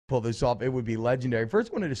pull this off, it would be legendary.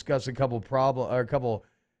 First, I want to discuss a couple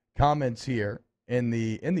comments here in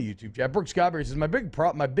the YouTube chat. Brooks Godberry says,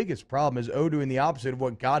 my biggest problem is O doing the opposite of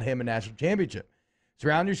what got him a national championship.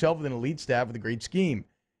 Surround yourself with an elite staff with a great scheme.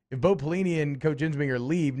 If Bo Pelini and Coach Insminger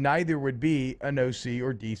leave, neither would be an OC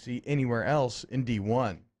or DC anywhere else in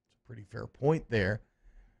D1. It's a pretty fair point there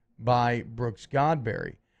by Brooks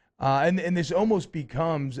Godberry. And this almost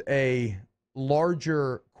becomes a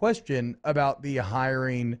larger question about the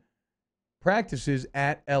hiring practices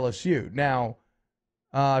at LSU. Now,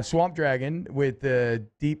 Swamp Dragon with the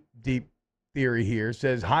deep theory here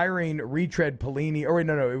says hiring retread Pelini. Oh, wait,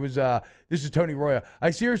 no. It was this is Tony Roya.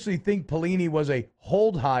 I seriously think Pelini was a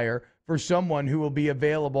hold hire for someone who will be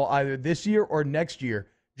available either this year or next year.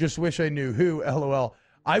 Just wish I knew who. LOL.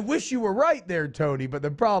 I wish you were right there, Tony. But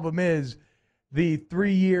the problem is the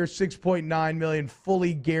 3-year, $6.9 million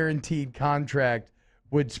fully guaranteed contract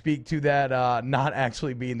would speak to that not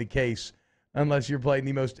actually being the case unless you're playing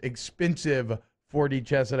the most expensive 4D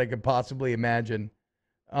chess that I could possibly imagine.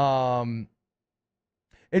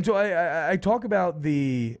 And so I talk about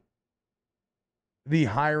the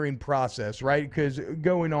hiring process, right? Because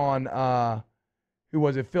going on, who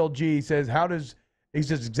was it? Phil G says, how does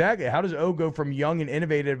O go from young and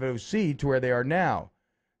innovative OC to where they are now?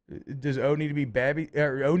 Does O need to be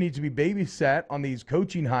babysat on these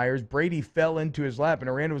coaching hires? Brady fell into his lap, and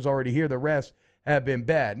Aranda was already here. The rest have been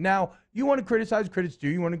bad. Now, you want to criticize, critics do.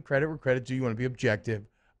 You want to credit where credit's due. You want to be objective.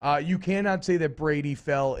 You cannot say that Brady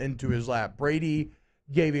fell into his lap. Brady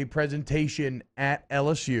gave a presentation at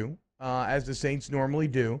LSU, as the Saints normally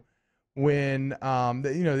do, when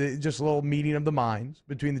just a little meeting of the minds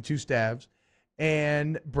between the two staffs,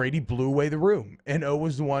 and Brady blew away the room. And O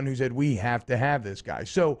was the one who said, we have to have this guy.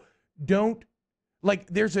 So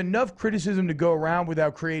there's enough criticism to go around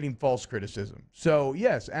without creating false criticism. So,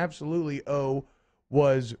 yes, absolutely, O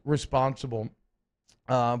was responsible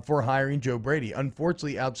for hiring Joe Brady.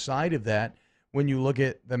 Unfortunately, outside of that, when you look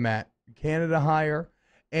at the Matt Canada hire,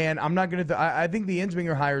 and I'm not going to. I think the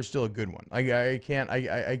Insminger hire is still a good one. I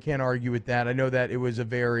can't argue with that. I know that it was a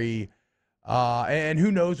very, and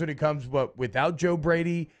who knows when it comes, but without Joe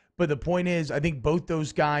Brady. But the point is, I think both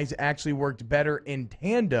those guys actually worked better in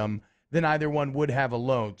tandem than either one would have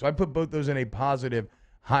alone. So I put both those in a positive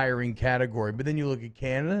hiring category. But then you look at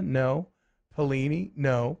Canada, no. Pelini,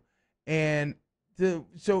 no. And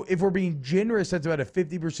so if we're being generous, that's about a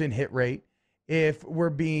 50% hit rate. If we're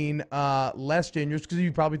being less generous, because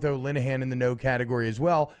you probably throw Linehan in the no category as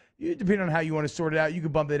well, depending on how you want to sort it out, you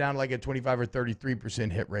could bump it down to like a 25 or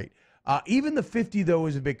 33% hit rate. Even the 50, though,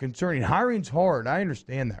 is a bit concerning. Hiring's hard. I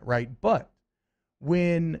understand that, right? But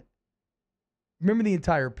remember the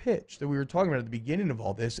entire pitch that we were talking about at the beginning of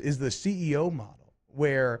all this is the CEO model,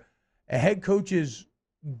 where a head coach's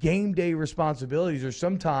game day responsibilities are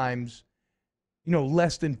sometimes,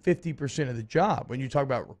 less than 50% of the job. When you talk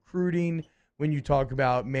about recruiting, when you talk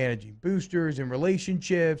about managing boosters and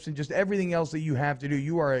relationships and just everything else that you have to do,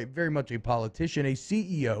 you are very much a politician, a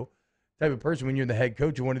CEO type of person when you're the head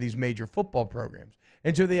coach of one of these major football programs.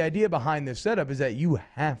 And so the idea behind this setup is that you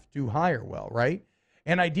have to hire well, right?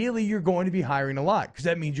 And ideally, you're going to be hiring a lot because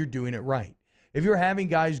that means you're doing it right. If you're having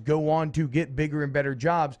guys go on to get bigger and better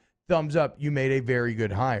jobs, thumbs up, you made a very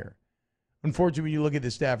good hire. Unfortunately, when you look at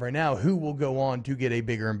the staff right now, who will go on to get a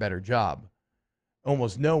bigger and better job?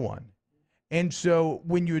 Almost no one. And so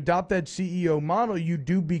when you adopt that CEO model, you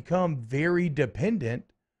do become very dependent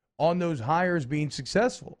on those hires being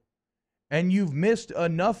successful. And you've missed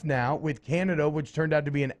enough now with Canada, which turned out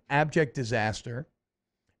to be an abject disaster,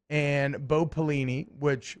 and Bo Pelini,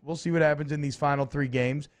 which we'll see what happens in these final 3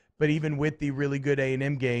 games, but even with the really good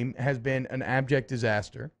A&M game, has been an abject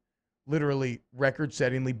disaster, literally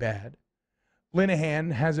record-settingly bad.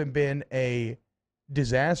 Linehan hasn't been a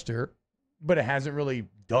disaster, but it hasn't really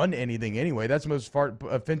done anything anyway. That's the most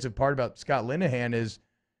offensive part about Scott Linehan is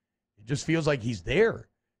it just feels like he's there.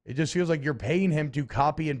 It just feels like you're paying him to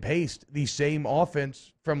copy and paste the same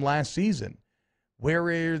offense from last season. Where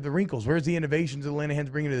are the wrinkles? Where's the innovations that Linehan's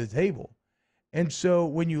bringing to the table? And so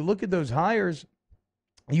when you look at those hires,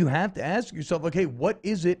 you have to ask yourself, okay, what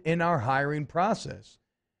is it in our hiring process,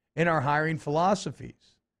 in our hiring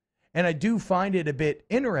philosophies? And I do find it a bit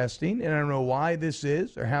interesting, and I don't know why this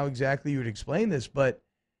is or how exactly you would explain this, but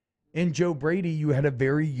in Joe Brady, you had a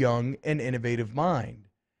very young and innovative mind.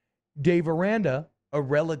 Dave Aranda, a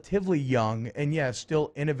relatively young and, yes,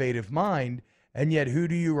 still innovative mind, and yet who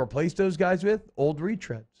do you replace those guys with? Old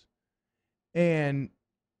retreads. And,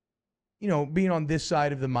 being on this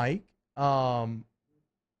side of the mic,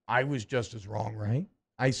 I was just as wrong, right?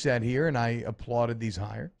 I sat here and I applauded these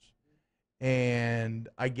hires. And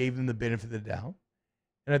I gave them the benefit of the doubt.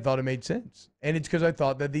 And I thought it made sense. And it's because I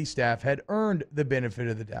thought that the staff had earned the benefit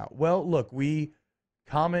of the doubt. Well, look, we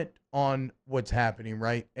comment on what's happening,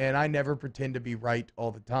 right? And I never pretend to be right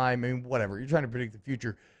all the time. I mean, whatever. You're trying to predict the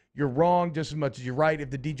future. You're wrong just as much as you're right. If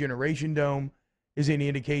the degeneration dome is any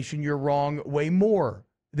indication, you're wrong way more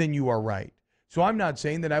than you are right. So I'm not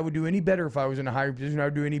saying that I would do any better if I was in a higher position. I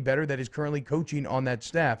would do any better that is currently coaching on that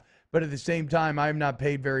staff. But at the same time, I'm not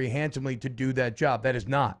paid very handsomely to do that job. That is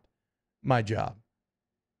not my job.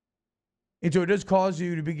 And so it does cause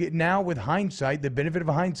you to be, now with hindsight, the benefit of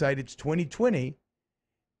hindsight, it's 2020.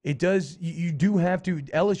 It does, you do have to,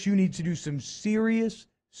 LSU needs to do some serious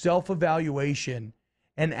self-evaluation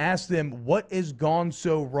and ask them what has gone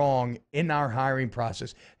so wrong in our hiring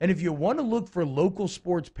process. And if you want to look for local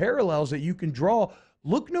sports parallels that you can draw,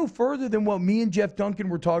 look no further than what me and Jeff Duncan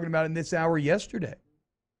were talking about in this hour yesterday.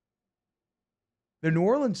 The New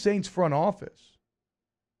Orleans Saints front office,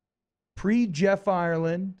 pre-Jeff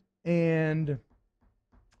Ireland, and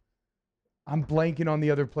I'm blanking on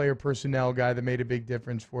the other player personnel guy that made a big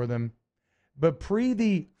difference for them. But pre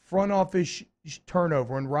the front office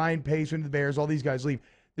turnover, when Ryan Pace went to the Bears, all these guys leave,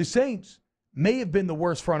 the Saints may have been the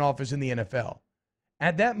worst front office in the NFL.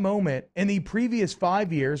 At that moment, in the previous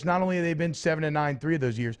 5 years, not only have they been 7-9 3 of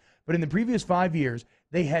those years, but in the previous 5 years,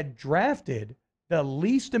 they had drafted the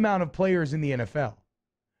least amount of players in the NFL.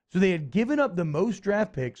 So they had given up the most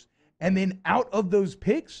draft picks, and then out of those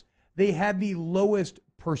picks, they had the lowest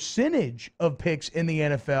percentage of picks in the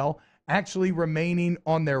NFL actually remaining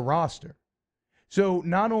on their roster. So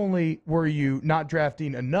not only were you not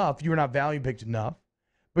drafting enough, you were not valuing picks enough,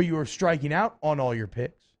 but you were striking out on all your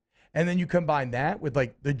picks. And then you combine that with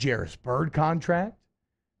like the Jarris Bird contract,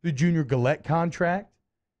 the Junior Gillette contract.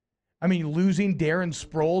 I mean, losing Darren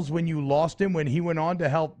Sproles when you lost him, when he went on to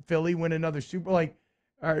help Philly win another Super Bowl,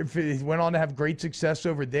 he went on to have great success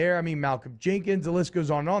over there. I mean, Malcolm Jenkins, the list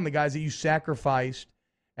goes on, the guys that you sacrificed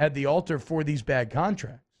at the altar for these bad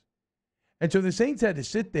contracts. And so the Saints had to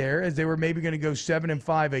sit there as they were maybe going to go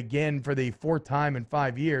 7-5 again for the fourth time in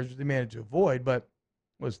 5 years, which they managed to avoid, but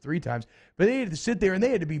it was 3 times. But they had to sit there and they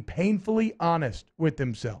had to be painfully honest with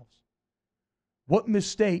themselves. What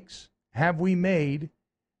mistakes have we made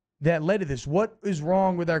that led to this? What is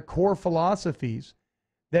wrong with our core philosophies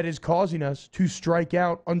that is causing us to strike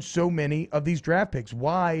out on so many of these draft picks?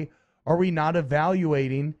 Why are we not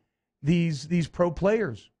evaluating these pro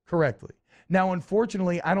players correctly? Now,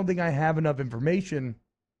 unfortunately, I don't think I have enough information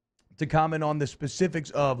to comment on the specifics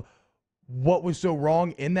of what was so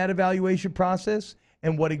wrong in that evaluation process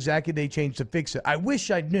and what exactly they changed to fix it. I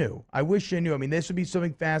wish I knew. I mean, this would be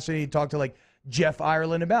something fascinating to talk to like Jeff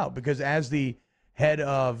Ireland about, because as the head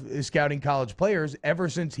of scouting college players, ever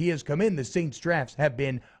since he has come in, the Saints drafts have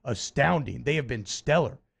been astounding. They have been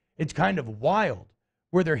stellar. It's kind of wild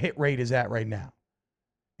where their hit rate is at right now.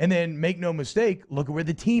 And then make no mistake, look at where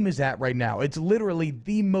the team is at right now. It's literally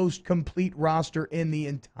the most complete roster in the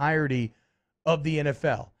entirety of the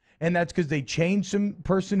NFL. And that's because they changed some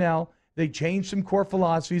personnel. They changed some core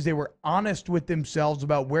philosophies. They were honest with themselves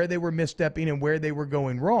about where they were misstepping and where they were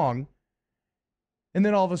going wrong. And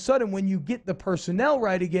then all of a sudden, when you get the personnel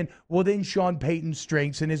right again, well, then Sean Payton's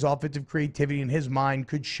strengths and his offensive creativity and his mind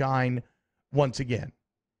could shine once again.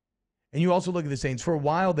 And you also look at the Saints. For a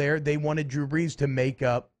while there, they wanted Drew Brees to make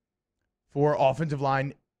up for offensive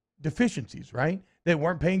line deficiencies, right? They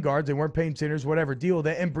weren't paying guards. They weren't paying centers, whatever deal.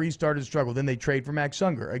 And Brees started to struggle. Then they trade for Max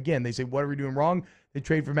Unger. Again, they say, what are we doing wrong? They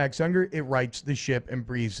trade for Max Unger. It rights the ship, and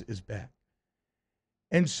Brees is back.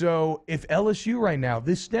 And so if LSU right now,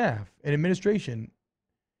 this staff and administration,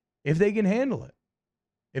 if they can handle it,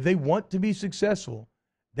 if they want to be successful,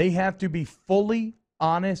 they have to be fully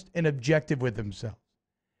honest and objective with themselves.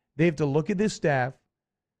 They have to look at this staff.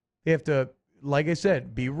 They have to, like I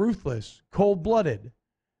said, be ruthless, cold-blooded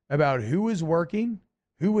about who is working,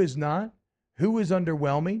 who is not, who is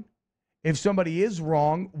underwhelming. If somebody is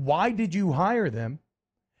wrong, why did you hire them?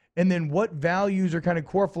 And then what values or kind of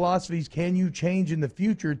core philosophies can you change in the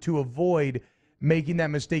future to avoid making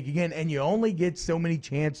that mistake again? And you only get so many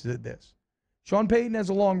chances at this. Sean Payton has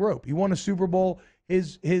a long rope. He won a Super Bowl.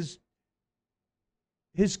 His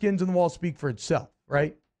skins on the wall speak for itself,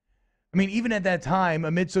 right? I mean, even at that time,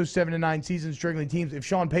 amidst those 7-9 seasons struggling teams, if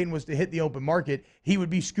Sean Payton was to hit the open market, he would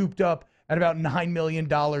be scooped up at about $9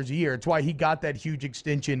 million a year. It's why he got that huge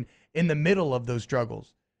extension in the middle of those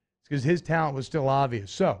struggles. It's because his talent was still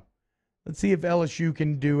obvious. So let's see if LSU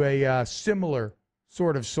can do a similar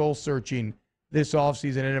sort of soul-searching this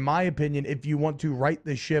offseason. And in my opinion, if you want to right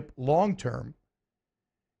the ship long-term,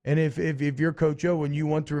 and if you're Coach O and you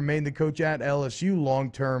want to remain the coach at LSU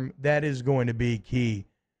long-term, that is going to be key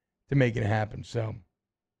to making it happen. So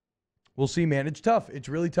we'll see, man. It's tough. It's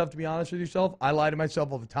really tough to be honest with yourself. I lie to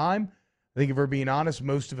myself all the time. I think if we're being honest,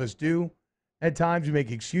 most of us do. At times, we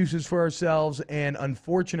make excuses for ourselves. And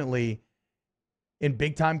unfortunately, in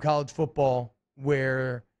big-time college football,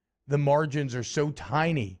 where the margins are so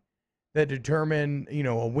tiny that determine,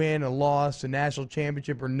 a win, a loss, a national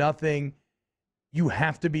championship, or nothing, you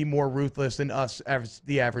have to be more ruthless than us, as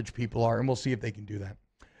the average people are. And we'll see if they can do that.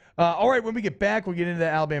 All right, when we get back, we'll get into the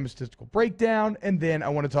Alabama statistical breakdown, and then I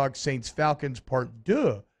want to talk Saints-Falcons part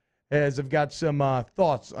 2, as I've got some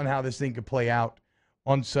thoughts on how this thing could play out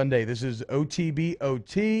on Sunday. This is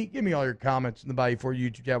OTBOT. Give me all your comments in the Bayou 4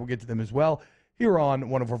 YouTube chat. We'll get to them as well here on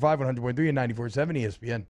 104.5, 100.3, and 94.7 ESPN.